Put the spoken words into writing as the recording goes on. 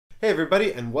Hey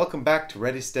everybody, and welcome back to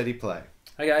Ready Steady Play.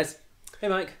 Hi guys. Hey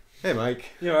Mike. Hey Mike.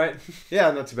 You alright?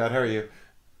 Yeah, not too bad. How are you?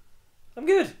 I'm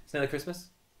good. It's nearly Christmas.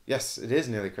 Yes, it is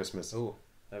nearly Christmas. Oh,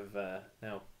 I've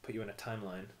now put you in a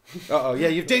timeline. Uh-oh, yeah,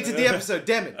 you've dated the episode.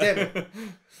 Damn it.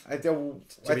 I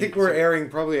think we're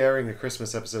probably airing the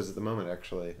Christmas episodes at the moment,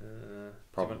 actually.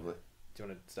 Probably. Do you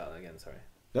want to start that again? Sorry.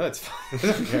 No, it's fine.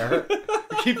 I don't care.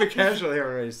 Keep it casual here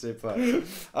on Ready Steady Play.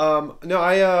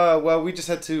 We just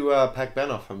had to pack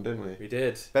Ben off home, didn't we? We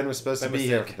did. Ben was supposed to be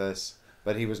here for this,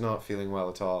 but he was not feeling well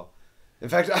at all. In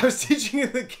fact, I was teaching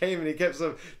him the game, and he kept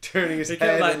sort of turning his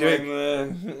head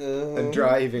and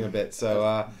driving a bit.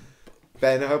 So,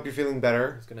 Ben, I hope you're feeling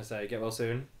better. I was going to say, get well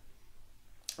soon.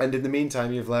 And in the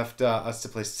meantime, you've left us to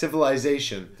play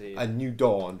Civilization: A New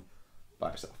Dawn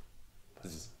by yourself.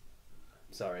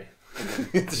 Sorry.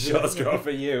 It's a short straw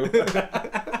for you.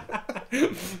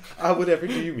 Whatever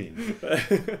do you mean?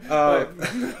 I'm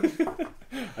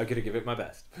going to give it my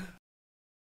best.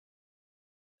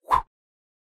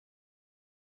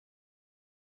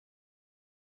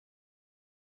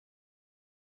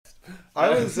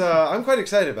 I'm quite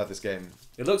excited about this game.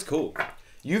 It looks cool.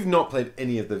 You've not played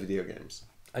any of the video games.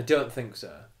 I don't think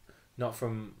so. Not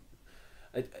from...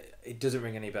 It doesn't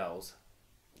ring any bells.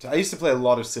 So I used to play a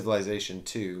lot of Civilization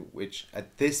 2, which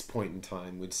at this point in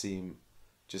time would seem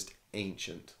just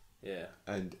ancient. Yeah.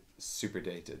 And super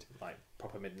dated. Like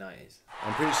proper mid-90s.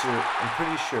 I'm pretty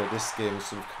sure this game has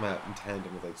sort of come out in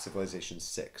tandem with like Civilization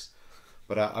 6.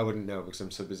 But I wouldn't know because I'm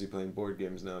so busy playing board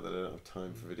games now that I don't have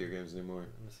time for video games anymore.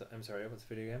 I'm sorry, what's a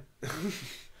video game?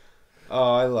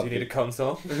 Oh, I love it. Do you need a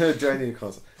console? Do I need a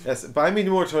console? Yes, buy me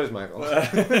more toys, Michael.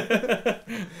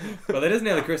 Well, it is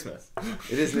nearly Christmas.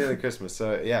 It is nearly Christmas,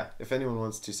 so yeah, if anyone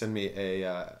wants to send me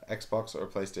a Xbox or a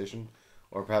PlayStation,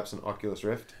 or perhaps an Oculus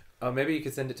Rift. Oh, maybe you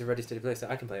could send it to Ready Steady Play so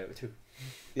I can play it too.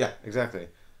 Yeah, exactly.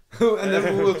 And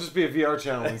then we'll just be a VR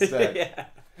channel instead. Yeah.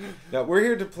 Now, we're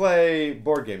here to play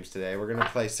board games today. We're going to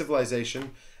play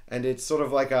Civilization, and it's sort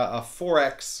of like a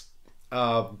 4X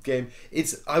game.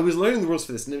 I was learning the rules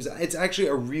for this, and it's actually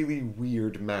a really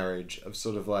weird marriage of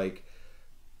sort of like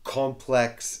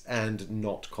complex and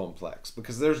not complex,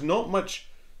 because there's not much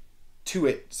to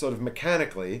it sort of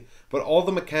mechanically, but all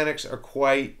the mechanics are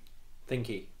quite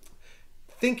thinky.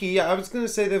 Yeah, I was going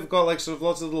to say they've got like sort of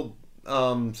lots of little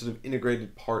sort of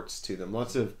integrated parts to them,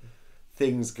 lots of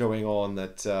things going on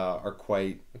that are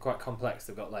quite complex.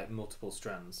 They've got like multiple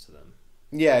strands to them.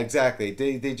 Yeah, exactly.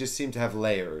 They just seem to have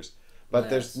layers. But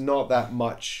there's not that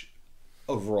much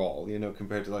overall,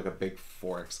 compared to like a big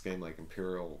 4X game like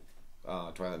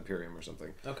Twilight Imperium or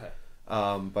something. Okay.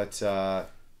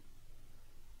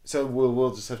 So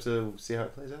we'll just have to see how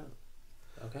it plays out.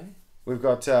 Okay. We've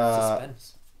got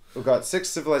suspense. We've got 6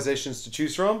 civilizations to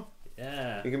choose from.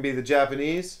 Yeah. You can be the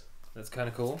Japanese. That's kind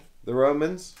of cool. The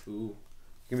Romans. Ooh.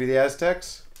 You can be the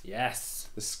Aztecs. Yes.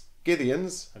 The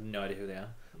Scythians. I have no idea who they are.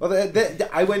 Well,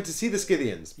 I went to see the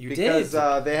Scythians because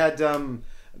they had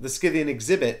the Scythian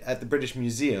exhibit at the British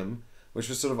Museum, which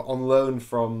was sort of on loan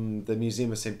from the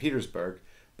Museum of St. Petersburg.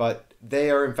 But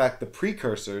they are, in fact, the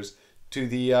precursors to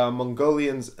the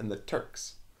Mongolians and the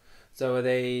Turks. So are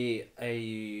they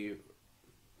a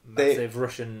massive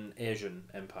Russian Asian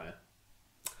empire?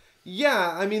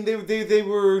 Yeah, I mean, they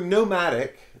were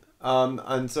nomadic,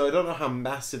 and so I don't know how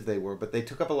massive they were, but they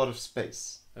took up a lot of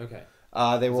space. Okay.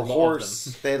 They were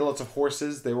They had lots of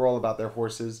horses. They were all about their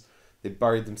horses. They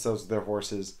buried themselves with their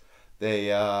horses.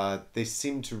 They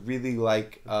seemed to really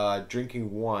like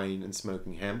drinking wine and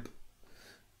smoking hemp.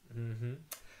 Mm-hmm.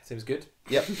 Seems good.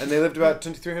 Yep, and they lived about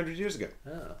 2,300 years ago.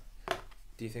 Oh.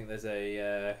 Do you think there's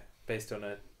a based on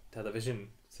a television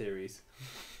series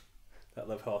that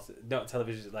love horses? Not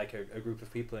television, like a group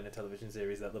of people in a television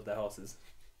series that love their horses.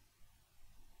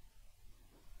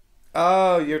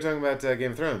 Oh, you're talking about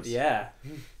Game of Thrones? Yeah.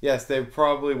 Yes, they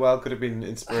probably could have been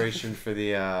inspiration for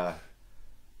the... oh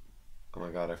my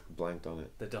god, I've blanked on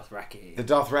it. The Dothraki. The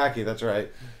Dothraki, that's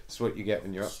right. That's what you get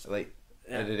when you're up late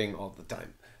editing all the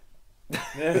time.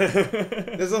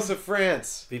 There's also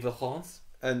France. Vive France.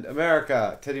 And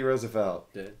America, Teddy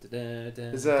Roosevelt.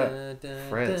 There's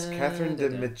France, Catherine de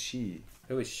Medici.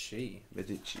 Who is she?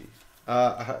 Medici.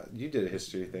 You did a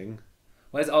history thing.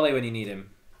 Where's Ollie when you need him?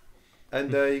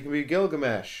 And you can be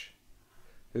Gilgamesh,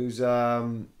 who's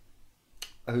the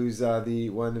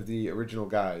one of the original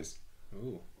guys.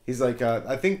 Ooh. He's like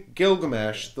I think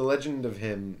Gilgamesh, the legend of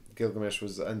him, Gilgamesh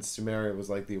and Sumeria was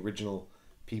like the original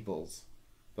peoples.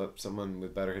 But someone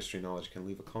with better history knowledge can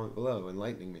leave a comment below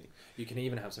enlightening me. You can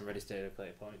even have some Ready Steady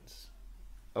Play points.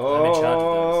 Oh, I'm in charge of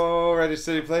those. Ready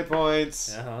Steady Play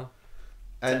points. Uh-huh.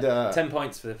 And 10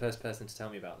 points for the first person to tell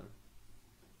me about them,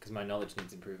 because my knowledge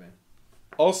needs improving.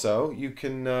 Also, you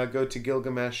can go to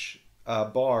Gilgamesh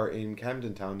bar in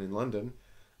Camden Town in London,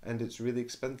 and it's really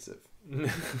expensive.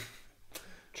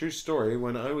 True story.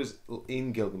 When I was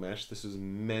in Gilgamesh, this was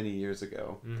many years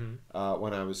ago,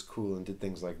 when I was cool and did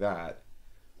things like that,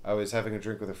 I was having a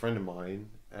drink with a friend of mine,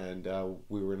 and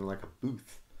we were in like a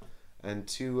booth, and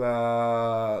two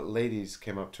ladies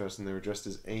came up to us, and they were dressed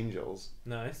as angels.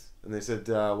 Nice. And they said,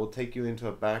 we'll take you into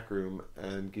a back room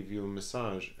and give you a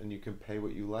massage, and you can pay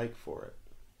what you like for it.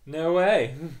 No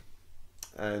way.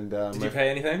 And did you pay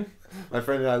anything? My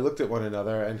friend and I looked at one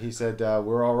another, and he said,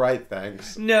 we're all right,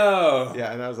 thanks. No.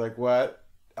 Yeah, and I was like, what?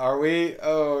 Are we?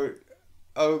 Oh,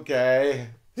 okay.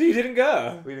 So you didn't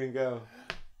go? We didn't go.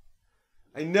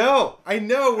 I know,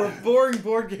 we're boring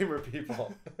board gamer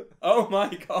people. Oh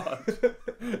my god.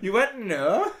 You went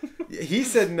no? He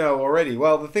said no already.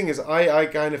 Well, the thing is, I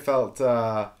kind of felt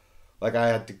like I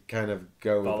had to kind of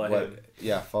go follow with him.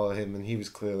 Yeah, follow him, and he was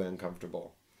clearly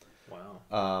uncomfortable.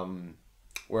 Wow.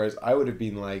 Whereas I would have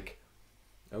been like,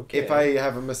 okay, if I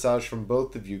have a massage from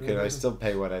both of you, can I still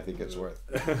pay what I think it's worth?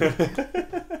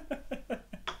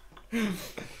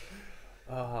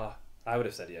 I would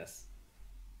have said yes.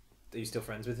 Are you still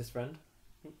friends with his friend?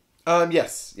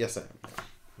 Yes, I am.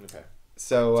 Okay.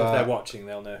 So if they're watching,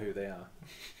 they'll know who they are.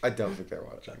 I don't think they're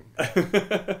watching.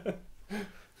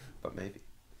 But maybe.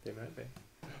 They might be.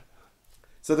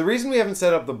 So the reason we haven't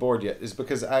set up the board yet is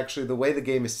because actually the way the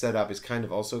game is set up is kind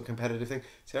of also a competitive thing.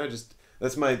 See how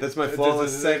that's my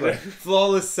flawless segue.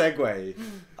 Flawless segue.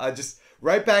 Just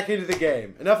right back into the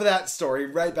game. Enough of that story.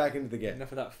 Right back into the game.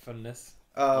 Enough of that funness.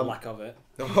 Or lack of it.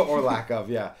 Or lack of,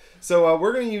 yeah. So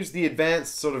we're going to use the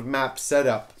advanced sort of map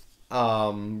setup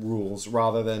rules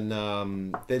rather than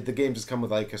the game just come with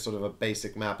like a sort of a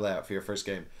basic map layout for your first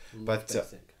game. But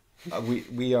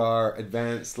we are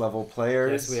advanced level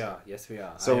players. Yes, we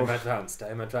are. So I am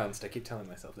advanced. I keep telling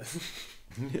myself this.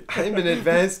 I'm an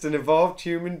advanced and evolved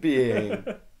human being.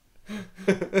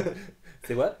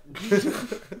 Say what?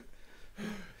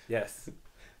 Yes.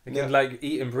 I can like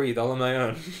eat and breathe all on my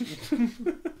own.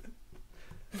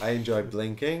 I enjoy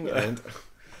blinking and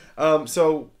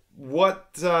so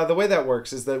what the way that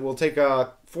works is that we'll take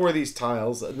 4 of these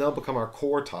tiles and they'll become our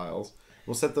core tiles.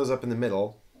 We'll set those up in the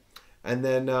middle, and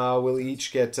then we'll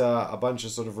each get a bunch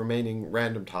of sort of remaining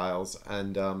random tiles,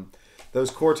 and those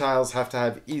core tiles have to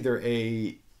have either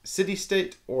a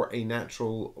city-state or a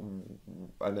natural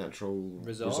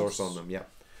resource on them. Yeah.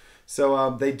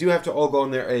 So they do have to all go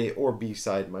on their A or B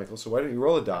side, Michael. So why don't you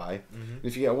roll a die? Mm-hmm.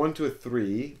 If you get 1 to a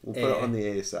 3, we'll put it on the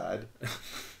A side.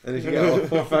 And if you get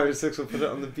 4, 5, or 6, we'll put it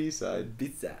on the B side.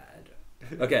 B side.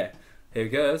 Okay, here it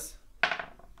goes.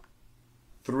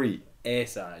 3. A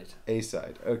side. A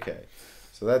side. Okay.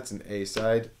 So that's an A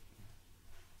side.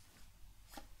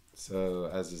 So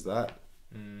as is that.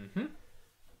 Mm-hmm.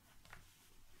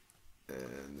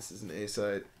 And this is an A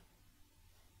side.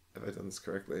 Have I done this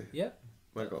correctly? Yep.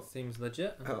 Michael. Seems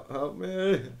legit. Help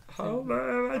me. Help me.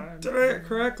 I did it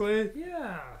correctly.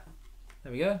 Yeah.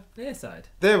 There we go. A side.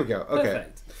 There we go. Okay.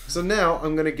 Perfect. So now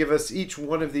I'm going to give us each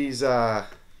one of these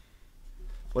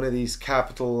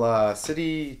capital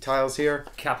city tiles here.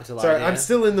 Capital Sorry, idea. I'm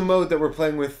still in the mode that we're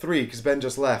playing with 3 because Ben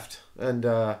just left. And,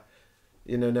 now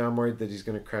I'm worried that he's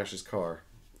going to crash his car.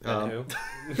 Who?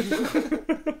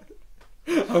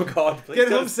 Oh God! Please Get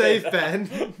don't home say safe, that.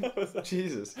 Ben.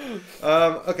 Jesus.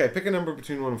 Okay, pick a number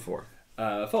between 1 and 4.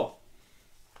 4.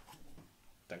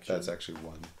 Thanks. That's actually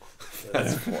 1.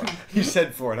 That's 4. You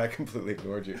said 4 and I completely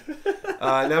ignored you.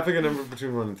 Now pick a number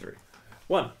between 1 and 3.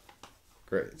 1.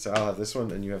 Great. So I'll have this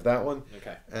one and you have that one.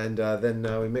 Okay. And then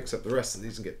we mix up the rest of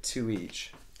these and get 2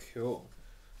 each. Cool.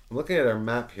 I'm looking at our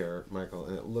map here, Michael,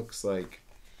 and it looks like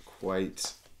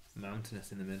quite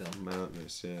Mountainous in the middle.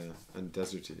 mountainous, yeah, and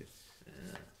deserty.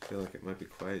 Yeah. I feel like it might be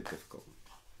quite difficult.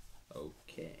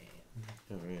 Okay.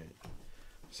 All right.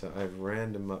 So I've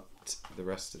random upped the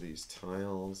rest of these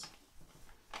tiles.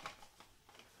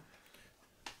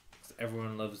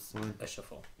 Everyone loves a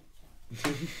shuffle.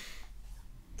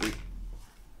 3,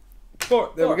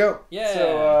 4. There we go. Yeah.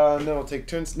 So now we'll take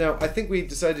turns. Now I think we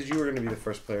decided you were going to be the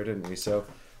first player, didn't we? So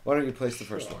why don't you place the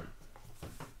first one?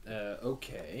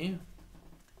 Okay.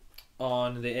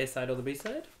 On the A side or the B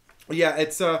side? Yeah,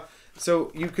 it's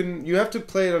so you have to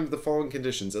play it under the following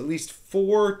conditions. At least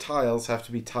 4 tiles have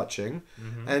to be touching,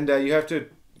 and you have to,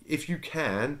 if you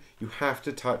can, you have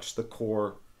to touch the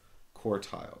core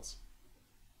tiles.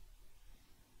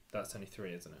 That's only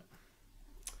 3, isn't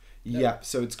it? Yeah,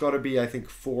 so it's got to be, I think,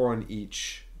 4 on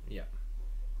each. Yeah.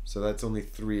 So that's only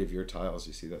 3 of your tiles.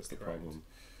 You see, that's the Correct. problem.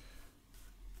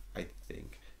 I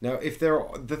think. Now, if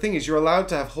the thing is, you're allowed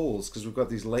to have holes because we've got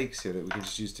these lakes here that we can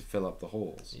just use to fill up the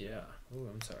holes. Yeah. Oh,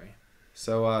 I'm sorry.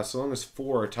 So so long as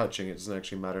 4 are touching, it doesn't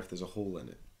actually matter if there's a hole in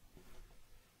it.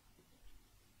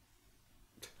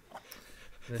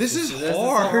 This is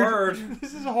hard.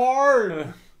 This is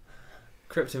hard.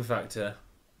 Krypton factor.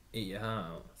 Eat your heart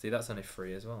out. See, that's only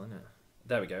 3 as well, isn't it?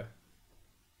 There we go.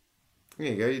 There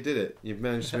you go. You did it. You've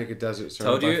managed to make a desert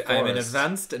Told surrounded you, by I'm an forests.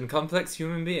 advanced and complex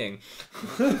human being.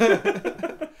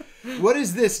 What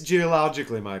is this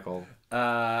geologically, Michael?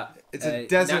 It's a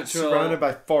desert surrounded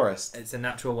by forest. It's a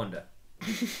natural wonder.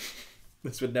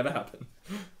 This would never happen.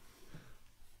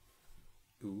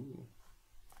 Ooh.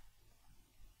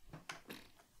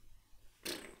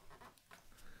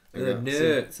 There we No, go.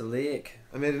 it's a lake.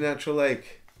 I made a natural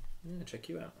lake. Yeah, check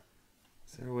you out.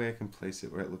 Is there a way I can place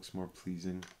it where it looks more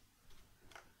pleasing?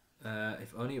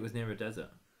 If only it was near a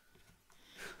desert.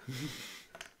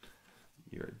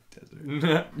 You're a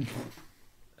desert.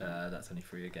 That's only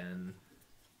 3 again.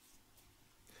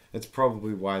 That's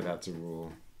probably why that's a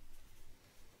rule.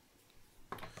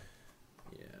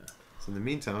 Yeah. So in the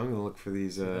meantime, I'm gonna look for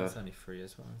these. That's only 3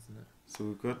 as well, isn't it? So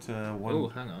we've got one Oh,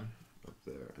 hang on. up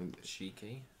there, and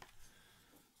Cheeky.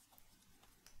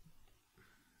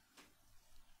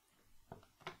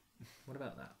 What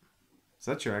about that?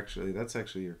 so that's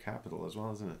actually your capital as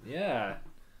well, isn't it? Yeah.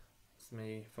 It's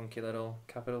me funky little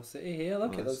capital city here.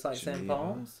 Look, Oh, it looks like it's St. Geneva.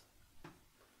 Paul's.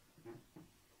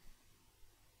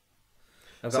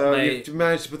 I've got So my... you've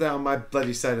managed to put that on my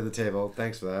bloody side of the table.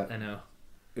 Thanks for that. I know.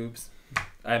 Oops.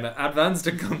 I'm an advanced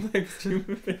and complex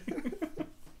human being.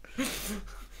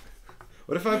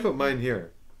 What if I put mine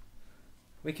here?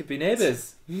 We could be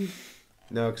neighbours.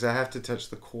 No, because I have to touch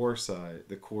the core side,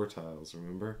 the core tiles.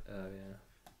 Remember? Oh,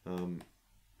 yeah.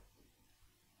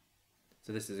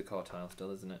 So this is a core tile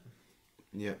still, isn't it?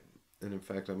 Yeah. And in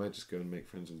fact, I might just go and make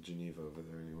friends with Geneva over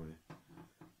there anyway,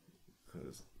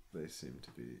 because they seem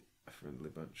to be a friendly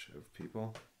bunch of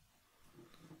people.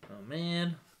 Oh,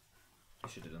 man. I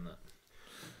should have done that.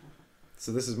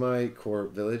 So this is my core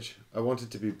village. I want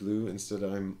it to be blue. Instead,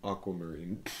 I'm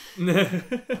aquamarine.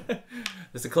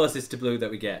 That's the closest to blue that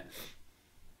we get.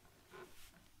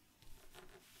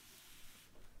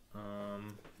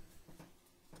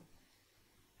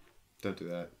 Don't do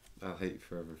that. I'll hate you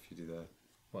forever if you do that.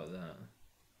 What that?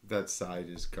 That side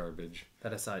is garbage.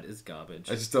 That aside is garbage.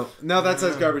 I just don't. No, that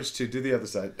side's garbage too. Do the other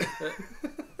side.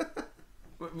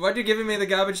 What are you giving me the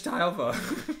garbage tile for?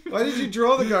 Why did you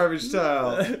draw the garbage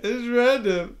tile? It's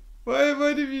random. Why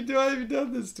have you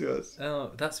done this to us?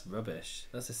 Oh, that's rubbish.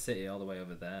 That's a city all the way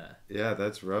over there. Yeah,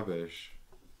 that's rubbish.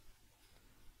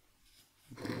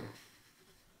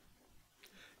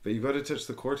 But you've got to touch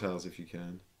the core tiles if you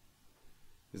can.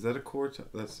 Is that a core tile?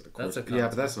 That's a core. That's a core yeah,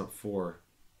 but tile. that's not 4.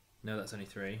 No, that's only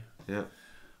 3. Yeah.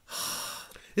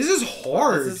 This is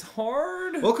hard. This is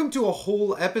hard. Welcome to a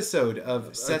whole episode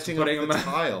of setting up the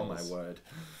tiles. Oh my word.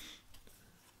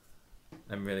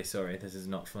 I'm really sorry. This is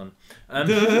not fun.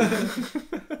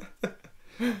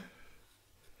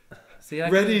 See,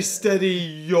 Ready,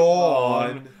 steady,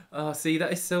 yawn. Oh, see,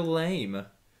 that is so lame.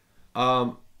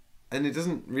 And it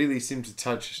doesn't really seem to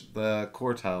touch the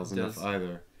core tiles It enough does.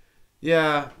 either.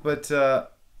 Yeah, but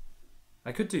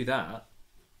I could do that.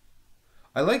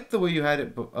 I like the way you had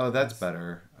it. Oh, that's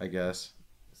better, I guess.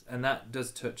 And that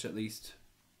does touch at least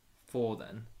 4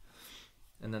 then.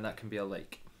 And then that can be a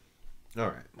lake. All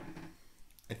right.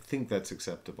 I think that's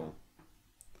acceptable.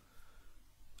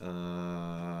 That's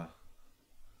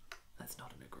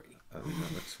not an agree. I think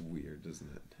that looks weird,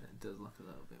 doesn't it? It does look a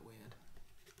little bit weird.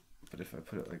 But if I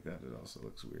put it like that, it also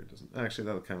looks weird, doesn't it? Actually,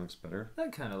 that kind of looks better.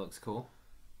 That kind of looks cool.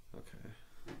 Okay.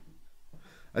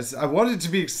 I want it to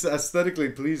be aesthetically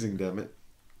pleasing, damn it.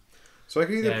 So I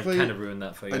can either Yeah, I've play kind of ruined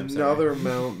that for you. another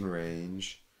mountain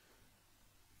range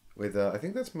with, I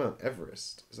think that's Mount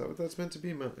Everest. Is that what that's meant to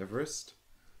be, Mount Everest?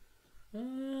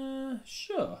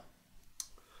 Sure.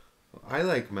 Well, I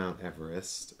like Mount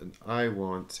Everest, and I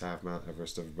want to have Mount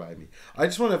Everest over by me. I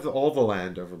just want to have all the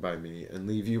land over by me and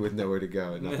leave you with nowhere to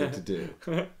go and nothing to do.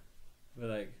 We're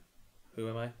like, who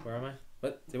am I? Where am I?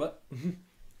 What? Say what?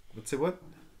 Let's say what?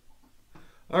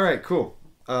 All right, cool.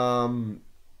 And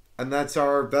that's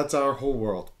our whole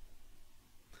world.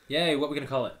 Yay! What are we gonna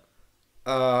call it?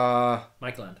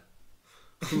 Mikeland.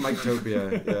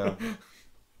 Miketopia, yeah.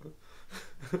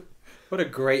 What a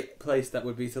great place that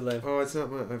would be to live. Oh, it's not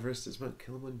Mount Everest. It's Mount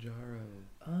Kilimanjaro.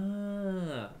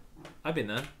 I've been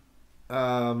there.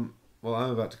 Well,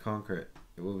 I'm about to conquer it.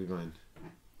 It will be mine.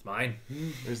 It's mine.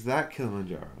 There's that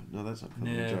Kilimanjaro. No, that's not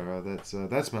Kilimanjaro. No.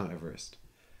 That's Mount Everest.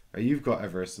 You've got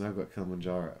Everest, and I've got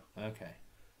Kilimanjaro. Okay.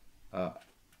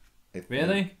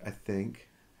 Really? I think.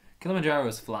 Kilimanjaro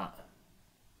is flat.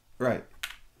 Right.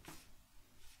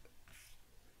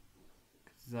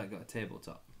 Has that got a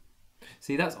tabletop?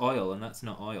 See, that's oil, and that's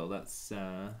not oil. That's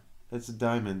That's a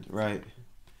diamond, right?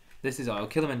 this is oil.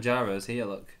 Kilimanjaro's here.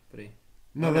 Look, buddy.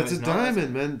 No, Oh, no, that's a it's not.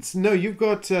 diamond, man. No, you've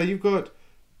got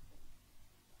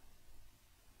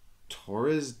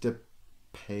Torres de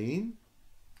Paine.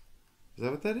 Is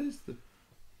that what that is?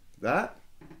 That?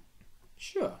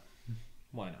 Sure.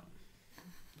 Why not?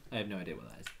 I have no idea what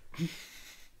that is.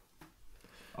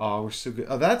 Oh, we're so good.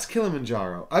 Oh, that's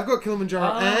Kilimanjaro. I've got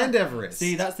Kilimanjaro and Everest.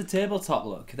 See, that's the tabletop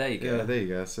look. There you go. Yeah, there you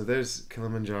go. So there's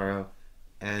Kilimanjaro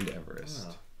and Everest.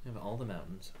 Oh, yeah, but all the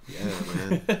mountains. Yeah,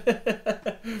 man.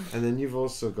 And then you've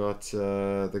also got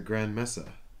the Grand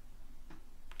Mesa.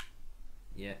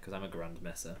 Yeah, because I'm a grand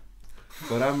messer.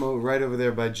 But I'm right over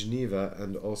there by Geneva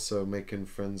and also making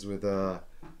friends with,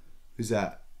 who's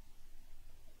that?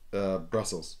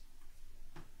 Brussels.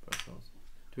 Brussels.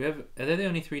 Do we have? Are they the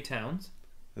only 3 towns?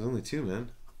 There's only 2,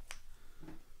 man.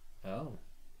 Oh.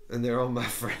 And they're all my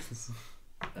friends.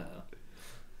 Uh-oh.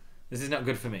 This is not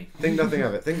good for me. Think nothing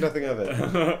of it. Think nothing of it.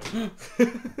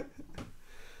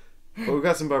 But we've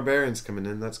got some barbarians coming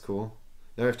in. That's cool.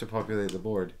 Now we have to populate the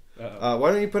board.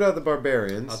 Why don't you put out the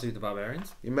barbarians? I'll do the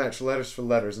barbarians. You match letters for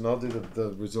letters, and I'll do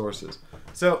the resources.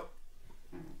 So,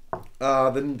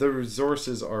 the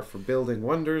resources are for building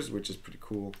wonders, which is pretty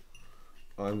cool.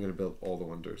 I'm going to build all the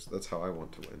wonders. That's how I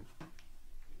want to win.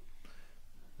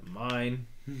 Mine.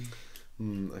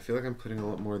 I feel like I'm putting a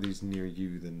lot more of these near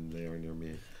you than they are near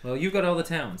me. Well, you've got all the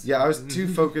towns. Yeah, I was too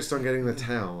focused on getting the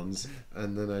towns,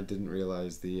 and then I didn't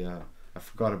realize I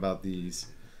forgot about these.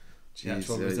 Jeez, The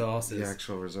actual resources. The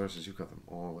actual resources. You've got them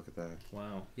all. Look at that.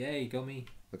 Wow. Yay, go me.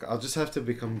 Look, I'll just have to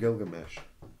become Gilgamesh.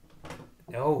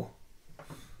 No.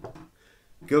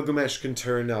 Gilgamesh can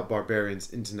turn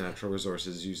barbarians into natural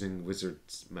resources using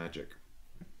wizard's magic.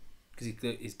 Because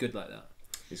he's good like that.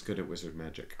 He's good at wizard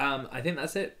magic. I think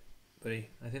that's it, buddy.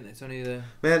 I think that's only the...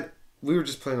 Man, we were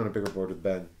just playing on a bigger board with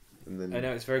Ben. And then, I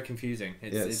know, it's very confusing.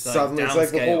 It's suddenly like it's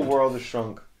like the whole downscaled. world is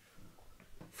shrunk.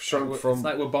 Shrunk from... It's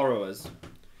like we're borrowers.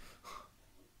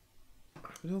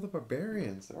 No, the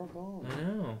barbarians. They're all gone. I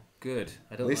know. Good.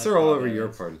 I don't At least like they're all over barbarians. your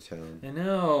part of town. I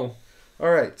know.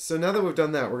 Alright, so now that we've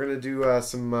done that, we're going to do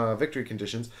some victory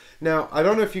conditions. Now, I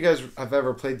don't know if you guys have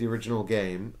ever played the original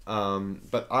game,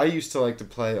 but I used to like to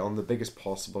play on the biggest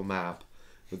possible map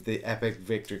with the epic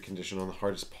victory condition on the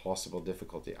hardest possible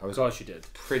difficulty. I was Of course you did.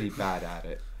 pretty bad at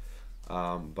it,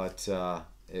 but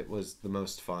it was the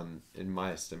most fun in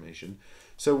my estimation.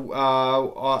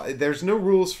 So there's no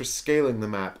rules for scaling the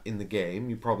map in the game.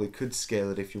 You probably could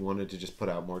scale it if you wanted to just put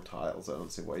out more tiles. I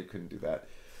don't see why you couldn't do that.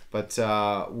 But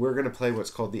we're going to play what's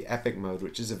called the epic mode,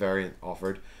 which is a variant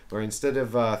offered, where instead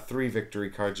of 3 victory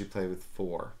cards, you play with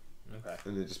 4. Okay.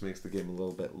 And it just makes the game a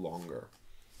little bit longer.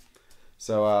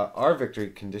 So our victory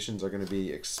conditions are going to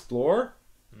be explore.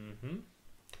 Mm-hmm.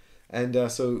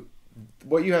 And so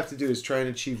what you have to do is try and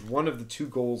achieve one of the 2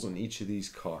 goals on each of these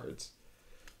cards.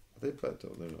 Are they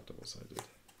they're not double-sided.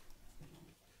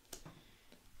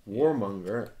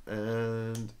 Warmonger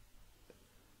and...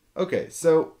 Okay,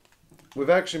 so... We've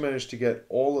actually managed to get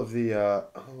all of the... oh,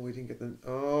 we didn't get them...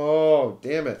 Oh,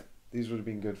 damn it. These would have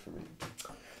been good for me.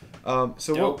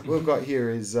 So what we've got here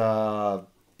is...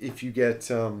 if you get...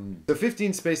 the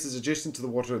 15 spaces adjacent to the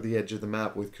water at the edge of the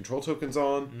map with control tokens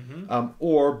on,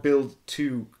 or build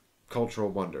 2 cultural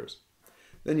wonders.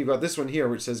 Then you've got this one here,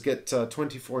 which says get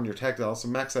 24 in your tactile, so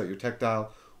max out your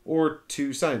tactile, or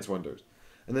 2 science wonders.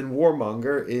 And then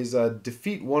Warmonger is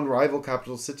defeat 1 rival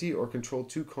capital city or control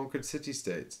 2 conquered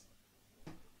city-states.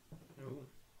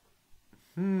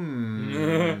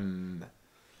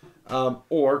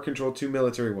 Or control 2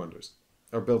 military wonders.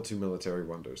 Or build 2 military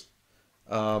wonders.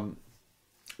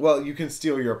 Well, you can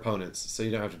steal your opponents, so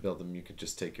you don't have to build them. You can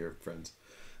just take your friends.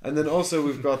 And then also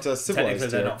we've got civilized. Technically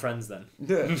they're not friends then.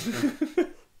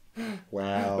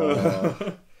 Wow.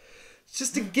 It's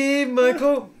just a game,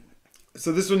 Michael.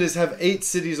 So this one is have 8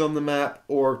 cities on the map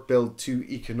or build 2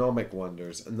 economic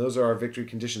wonders. And those are our victory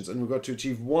conditions. And we've got to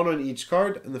achieve 1 on each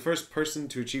card. And the first person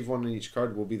to achieve 1 on each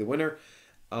card will be the winner.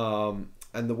 And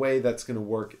the way that's going to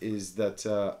work is that...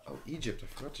 Egypt. I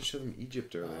forgot to show them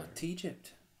Egypt earlier.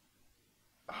 Egypt.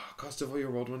 Cost of all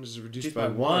your world wonders is reduced Reduced by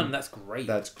by 1. 1. That's great.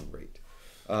 That's great.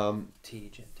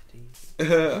 Egypt.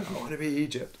 I want to be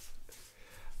Egypt.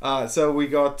 So we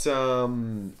got...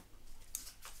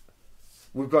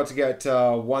 we've got to get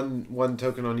one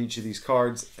token on each of these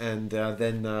cards, and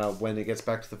then when it gets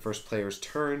back to the first player's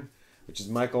turn, which is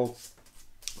Michael,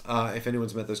 if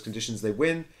anyone's met those conditions, they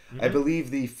win. I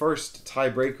believe the first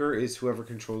tiebreaker is whoever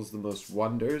controls the most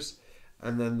wonders,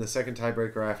 and then the second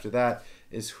tiebreaker after that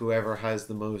is whoever has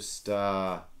the most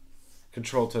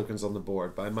control tokens on the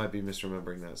board. But I might be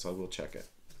misremembering that, so I will check it.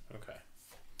 Okay.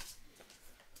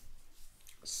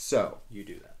 So You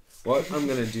do that. what I'm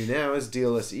going to do now is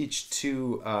deal us each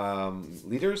 2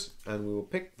 leaders, and we will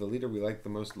pick the leader we like the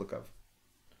most look of.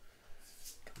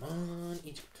 Come on,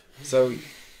 Egypt. So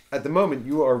at the moment,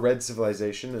 you are red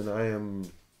civilization, and I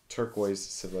am turquoise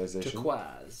civilization.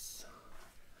 Turquoise.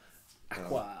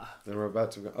 Aqua. Then we're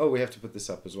about to go. Oh, we have to put this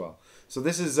up as well. So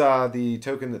this is the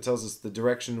token that tells us the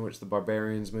direction in which the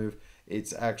barbarians move.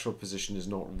 Its actual position is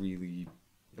not really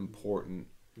important.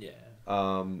 Yeah.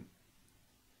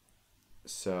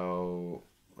 So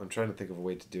I'm trying to think of a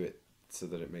way to do it so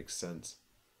that it makes sense.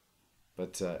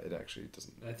 But it actually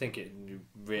doesn't. I think it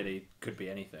really could be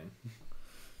anything.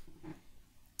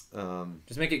 Um,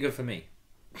 Just make it good for me.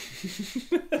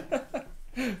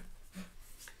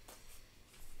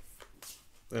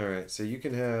 Alright, so you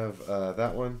can have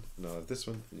that one, and I'll have this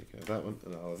one, and you can have that one,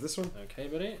 and I'll have this one. Okay,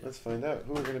 buddy. Let's find out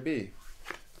who we're going to be.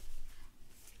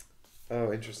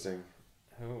 Oh, interesting.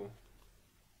 Oh.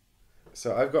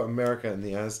 So I've got America and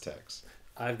the Aztecs.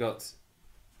 I've got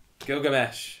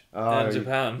Gilgamesh Oh, and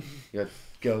Japan. You got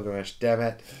Gilgamesh, damn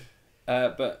it.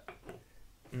 But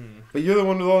But you're the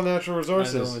one with all the natural I'm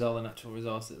resources. the one with all the natural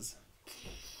resources.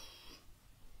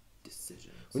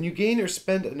 Decisions. When you gain or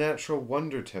spend a natural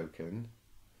wonder token,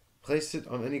 place it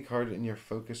on any card in your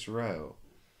focus row.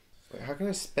 Wait, how can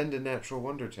I spend a natural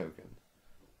wonder token?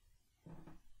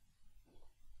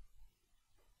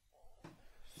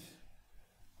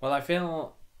 Well, I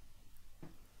feel...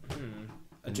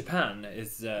 Japan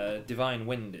is Divine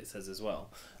Wind, it says as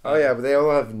well. Oh yeah, but they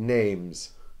all have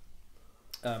names.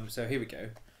 So here we go.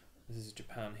 This is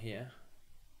Japan here.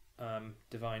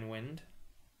 Divine Wind.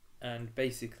 And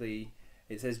basically,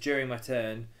 it says, during my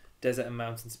turn, desert and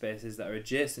mountain spaces that are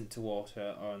adjacent to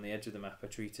water or on the edge of the map are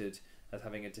treated as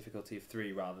having a difficulty of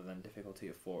 3 rather than difficulty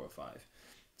of 4 or 5.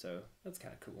 So that's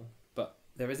kind of cool. But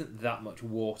there isn't that much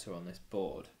water on this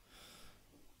board.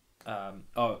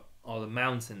 Or the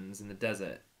mountains in the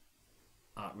desert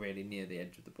aren't really near the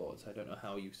edge of the board, so I don't know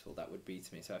how useful that would be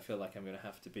to me. So I feel like I'm going to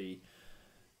have to be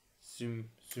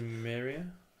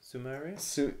Sumeria?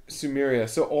 Sumeria.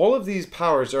 So all of these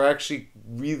powers are actually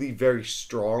really very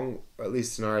strong, at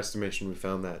least in our estimation we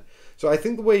found that. So I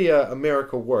think the way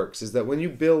America works is that when you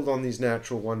build on these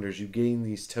natural wonders, you gain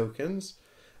these tokens,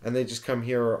 and they just come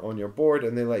here on your board,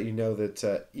 and they let you know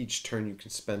that each turn you can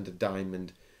spend a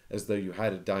diamond as though you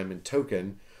had a diamond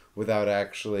token without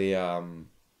actually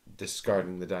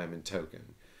discarding the diamond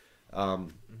token.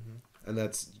 And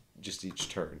that's just each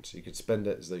turn. So you can spend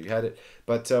it as though you had it.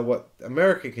 But what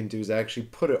America can do is actually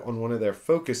put it on one of their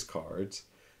focus cards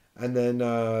and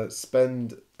then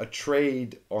spend a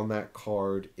trade on that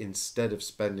card instead of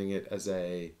spending it as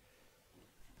a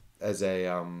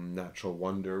natural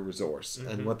wonder resource.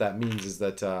 And what that means is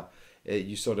that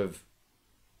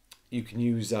you can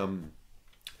use...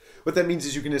 What that means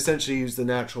is you can essentially use the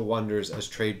natural wonders as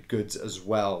trade goods as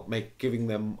well, giving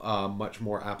them much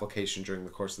more application during the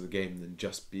course of the game than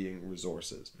just being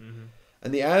resources.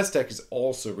 And the Aztec is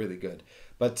also really good.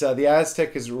 But the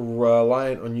Aztec is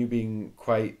reliant on you being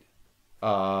quite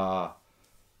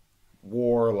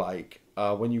warlike.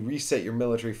 When you reset your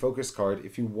military focus card,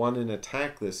 if you won an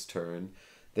attack this turn,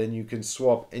 then you can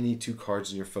swap any 2 cards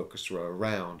in your focus row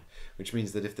around, which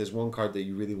means that if there's one card that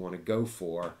you really want to go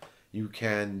for, you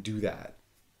can do that.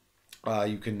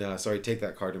 You can take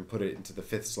that card and put it into the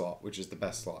 5th slot, which is the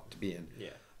best slot to be in.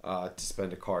 To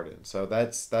spend a card in. So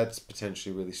that's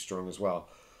potentially really strong as well.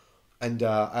 And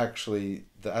actually,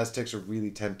 the Aztecs are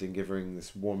really tempting, given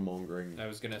this warmongering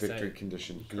victory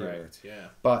condition here. Correct, yeah.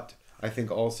 But I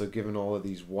think also, given all of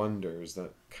these wonders,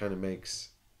 that kind of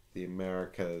makes the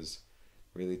Americas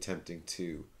really tempting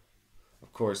too.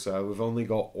 Of course, we've only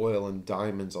got oil and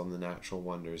diamonds on the natural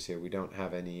wonders here. We don't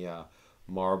have any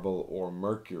marble or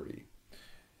mercury.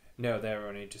 No, they're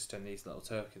only just on these little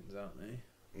tokens, aren't they?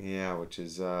 Yeah, which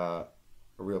is a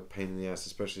real pain in the ass,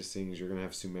 especially seeing as you're going to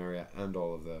have Sumeria and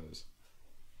all of those.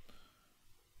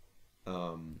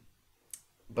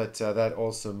 But that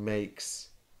also makes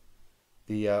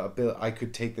the ability... I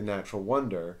could take the natural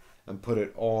wonder and put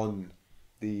it on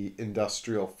the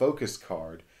industrial focus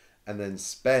card and then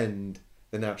spend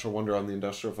the natural wonder on the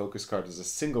industrial focus card as a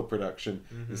single production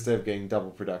instead of getting double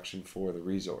production for the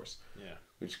resource. Yeah.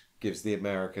 Which gives the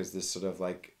Americas this sort of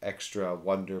like extra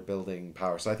wonder building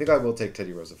power. So I think I will take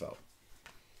Teddy Roosevelt.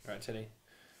 Alright, Teddy.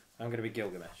 I'm going to be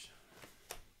Gilgamesh.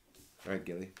 Alright,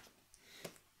 Gilly.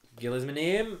 Gil is my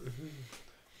name.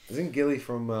 Isn't Gilly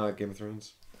from Game of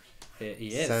Thrones? He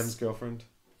is. Sam's girlfriend?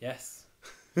 Yes.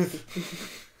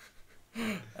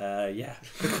 Yeah.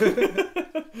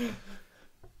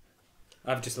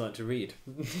 I've just learnt to read.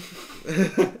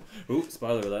 Ooh,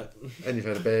 spoiler alert. And you've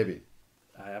had a baby.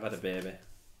 I have had a baby.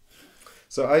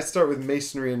 So I start with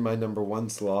masonry in my number 1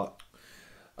 slot.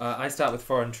 I start with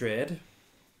foreign trade.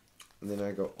 And then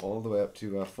I go all the way up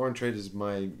to foreign trade is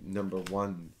my number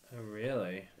 1. Oh,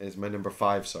 really? Is my number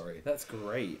 5, sorry. That's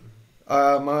great.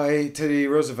 My Teddy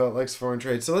Roosevelt likes foreign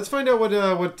trade. So let's find out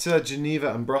what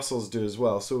Geneva and Brussels do as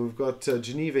well. So we've got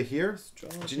Geneva here.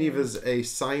 Geneva's a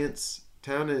science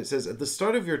town, and it says, at the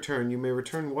start of your turn, you may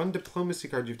return 1 diplomacy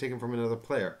card you've taken from another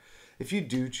player. If you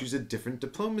do, choose a different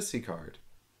diplomacy card.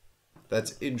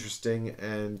 That's interesting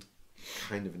and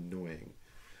kind of annoying.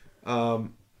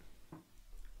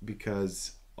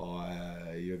 Because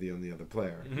you're the only other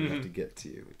player. We have to get to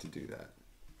you to do that.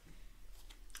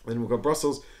 Then we've got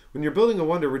Brussels. When you're building a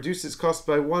wonder, reduce its cost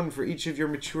by 1 for each of your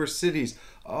mature cities.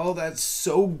 Oh, that's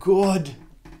so good.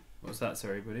 What's that,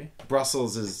 sorry, buddy?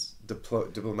 Brussels is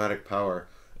diplomatic power.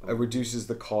 It reduces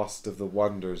the cost of the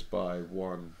wonders by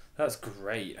 1. That's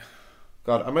great.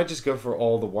 God, I might just go for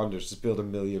all the wonders. Just build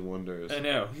 1,000,000 wonders. I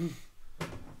know.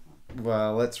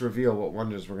 Well, let's reveal what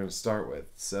wonders we're going to start with.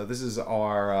 So this is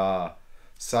our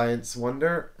science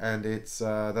wonder, and it's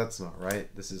that's not right.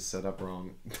 This is set up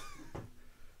wrong.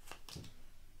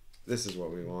 This is what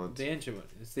we want. The ancient one.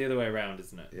 It's the other way around,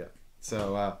 isn't it? Yeah.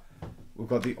 So we've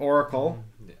got the Oracle.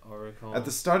 The Oracle. At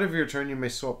the start of your turn, you may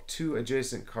swap 2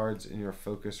 adjacent cards in your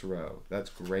focus row. That's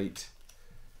great.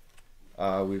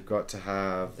 We've got to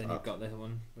have... Then you've got the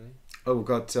one, really? Oh, we've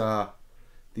got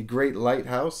the Great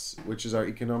Lighthouse, which is our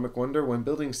economic wonder. When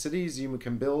building cities, you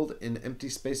can build in empty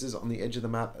spaces on the edge of the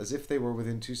map as if they were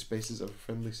within 2 spaces of a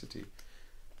friendly city.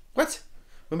 What?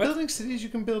 When building cities, you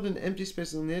can build in empty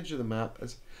spaces on the edge of the map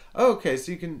as... Oh, okay,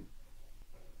 so you can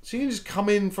just come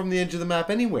in from the edge of the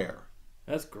map anywhere.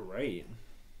 That's great.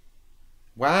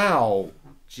 Wow.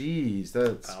 Jeez,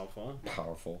 that's...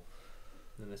 Powerful.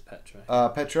 Then there's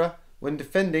Petra. Petra. When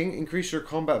defending, increase your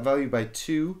combat value by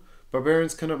 2.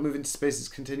 Barbarians cannot move into spaces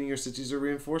containing your cities or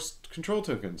reinforced control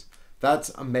tokens. That's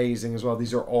amazing as well.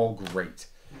 These are all great.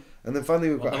 And then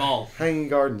finally we've got Hanging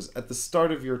Gardens. At the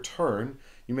start of your turn,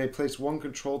 you may place 1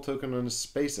 control token on a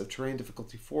space of terrain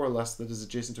difficulty 4 or less that is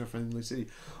adjacent to a friendly city.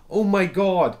 Oh my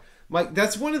god!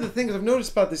 That's one of the things I've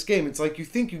noticed about this game. It's like you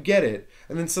think you get it,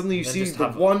 and then suddenly you see the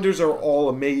wonders are all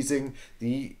amazing.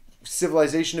 The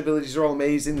civilization abilities are all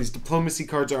amazing. These diplomacy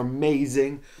cards are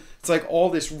amazing. It's like all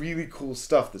this really cool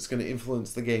stuff that's going to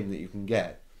influence the game that you can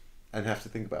get and have to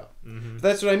think about. Mm-hmm. But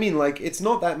that's what I mean. Like, it's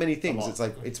not that many things. It's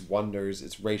like, it's wonders,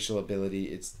 it's racial ability,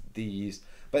 it's these.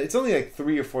 But it's only like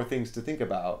 3 or 4 things to think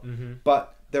about. Mm-hmm.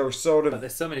 But they're sort of... But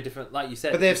there's so many different, like you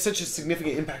said... But they have such a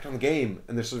significant impact on the game,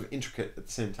 and they're sort of intricate at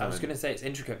the same time. I was going to say it's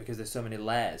intricate because there's so many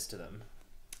layers to them.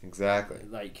 Exactly.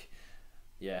 Like,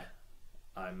 yeah,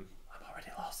 I'm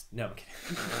already lost. No, I'm kidding.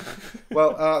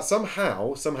 Well,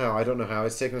 somehow, I don't know how,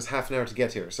 it's taken us half an hour to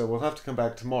get here, so we'll have to come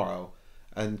back tomorrow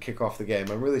and kick off the game.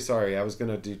 I'm really sorry, I was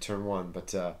going to do turn 1,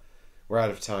 but we're out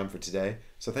of time for today.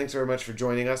 So thanks very much for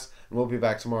joining us, and we'll be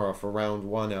back tomorrow for round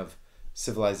 1 of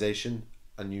Civilization: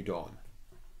 A New Dawn.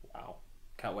 Wow.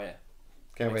 Can't wait.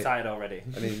 Can't wait. Excited already.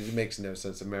 I mean, it makes no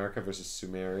sense. America versus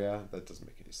Sumeria, that doesn't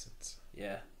make any sense.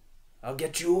 Yeah. I'll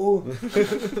get you.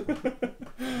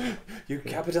 You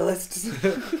capitalists.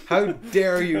 How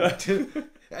dare you.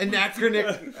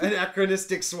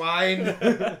 Anachronistic swine.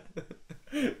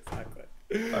 Exactly.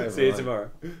 Bye, See you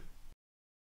tomorrow.